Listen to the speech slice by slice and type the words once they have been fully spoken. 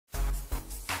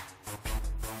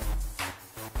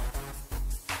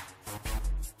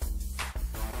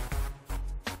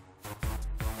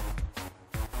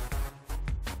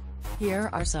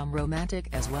Here are some romantic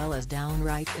as well as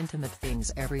downright intimate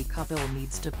things every couple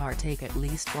needs to partake at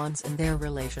least once in their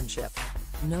relationship.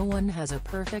 No one has a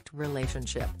perfect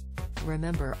relationship.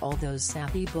 Remember all those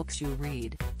sappy books you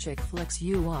read, chick flicks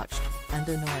you watched, and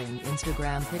annoying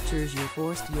Instagram pictures you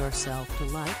forced yourself to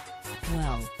like?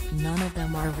 Well, none of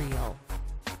them are real.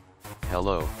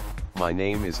 Hello, my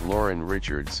name is Lauren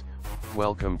Richards.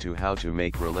 Welcome to How to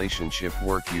Make Relationship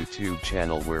Work YouTube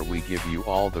channel, where we give you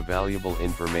all the valuable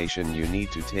information you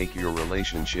need to take your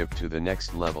relationship to the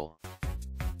next level.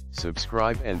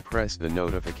 Subscribe and press the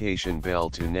notification bell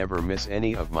to never miss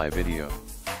any of my video.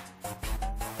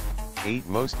 8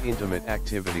 Most intimate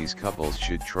activities couples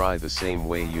should try. The same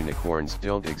way unicorns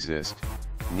don't exist,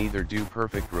 neither do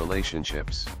perfect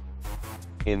relationships.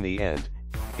 In the end,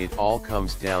 it all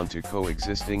comes down to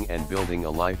coexisting and building a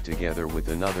life together with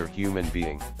another human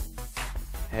being.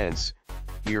 Hence,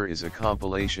 here is a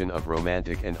compilation of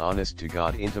romantic and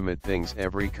honest-to-God intimate things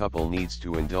every couple needs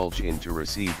to indulge in to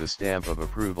receive the stamp of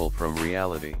approval from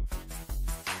reality.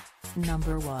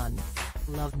 Number 1.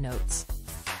 Love notes.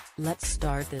 Let's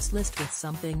start this list with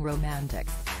something romantic.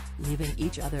 Leaving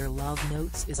each other love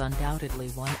notes is undoubtedly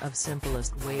one of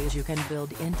simplest ways you can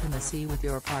build intimacy with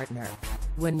your partner.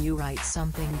 When you write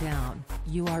something down,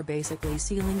 you are basically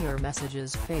sealing your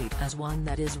message's fate as one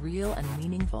that is real and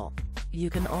meaningful. You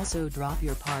can also drop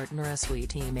your partner a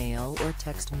sweet email or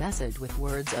text message with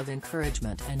words of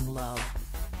encouragement and love.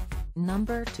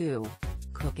 Number 2.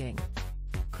 Cooking.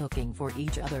 Cooking for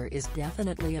each other is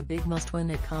definitely a big must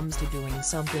when it comes to doing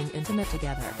something intimate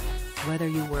together. Whether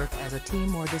you work as a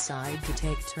team or decide to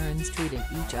take turns treating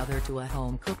each other to a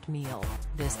home-cooked meal,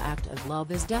 this act of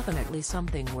love is definitely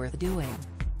something worth doing.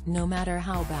 No matter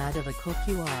how bad of a cook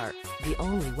you are, the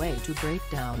only way to break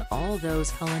down all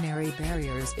those culinary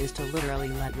barriers is to literally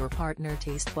let your partner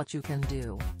taste what you can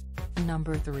do.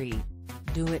 Number 3.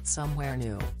 Do it somewhere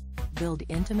new. Build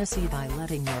intimacy by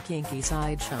letting your kinky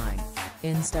side shine.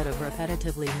 Instead of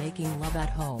repetitively making love at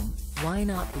home, why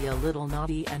not be a little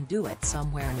naughty and do it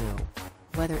somewhere new?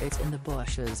 Whether it's in the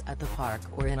bushes at the park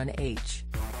or in an H.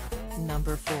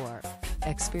 Number 4.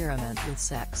 Experiment with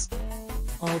sex.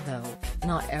 Although,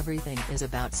 not everything is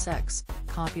about sex,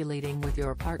 copulating with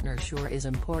your partner sure is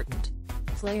important.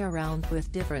 Play around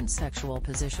with different sexual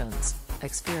positions,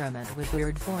 experiment with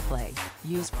weird foreplay,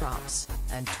 use props,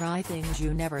 and try things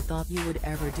you never thought you would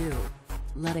ever do.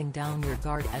 Letting down your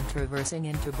guard and traversing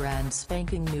into brand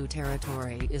spanking new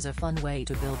territory is a fun way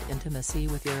to build intimacy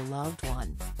with your loved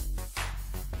one.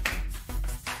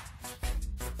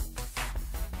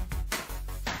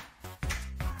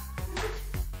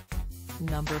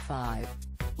 Number 5.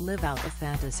 Live out a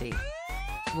fantasy.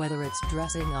 Whether it's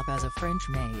dressing up as a French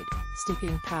maid,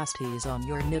 sticking pasties on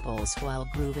your nipples while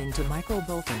grooving to Michael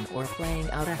Bolton, or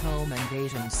playing out a home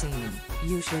invasion scene,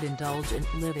 you should indulge in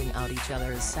living out each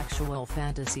other's sexual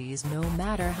fantasies no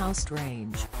matter how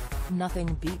strange.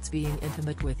 Nothing beats being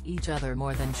intimate with each other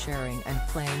more than sharing and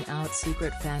playing out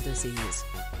secret fantasies.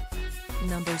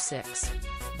 Number 6.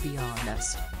 Be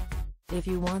honest. If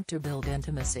you want to build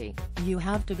intimacy, you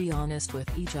have to be honest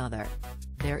with each other.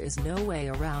 There is no way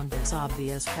around this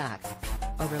obvious fact.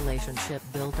 A relationship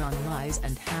built on lies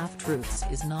and half-truths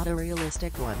is not a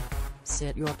realistic one.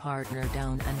 Sit your partner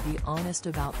down and be honest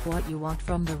about what you want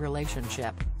from the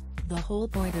relationship. The whole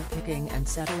point of picking and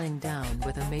settling down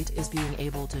with a mate is being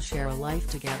able to share a life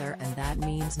together, and that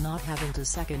means not having to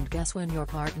second-guess when your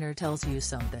partner tells you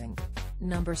something.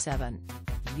 Number 7.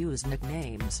 Use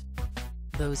nicknames.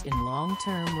 Those in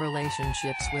long-term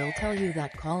relationships will tell you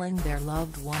that calling their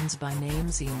loved ones by name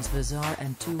seems bizarre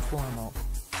and too formal.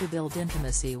 To build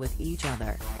intimacy with each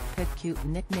other, pick cute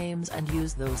nicknames and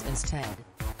use those instead.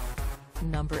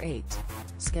 Number 8.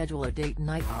 Schedule a date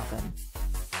night often.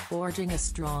 Forging a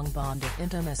strong bond of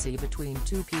intimacy between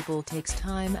two people takes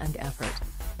time and effort.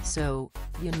 So,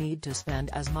 you need to spend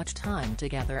as much time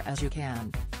together as you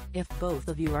can. If both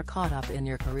of you are caught up in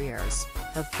your careers,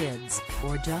 have kids,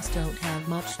 or just don't have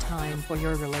much time for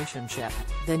your relationship,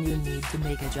 then you need to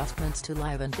make adjustments to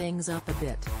liven things up a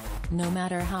bit. No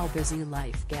matter how busy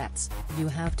life gets, you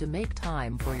have to make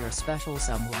time for your special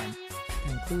someone.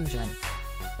 Conclusion.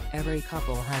 Every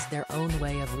couple has their own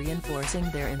way of reinforcing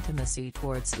their intimacy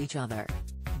towards each other.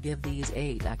 Give these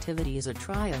 8 activities a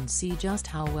try and see just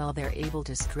how well they're able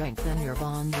to strengthen your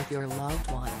bond with your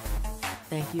loved one.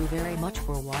 Thank you very much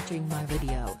for watching my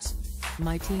videos.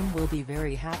 My team will be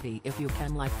very happy if you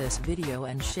can like this video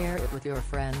and share it with your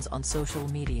friends on social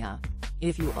media.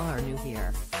 If you are new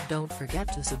here, don't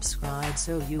forget to subscribe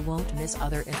so you won't miss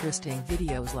other interesting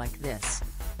videos like this.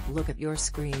 Look at your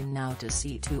screen now to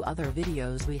see 2 other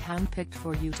videos we handpicked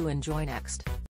for you to enjoy next.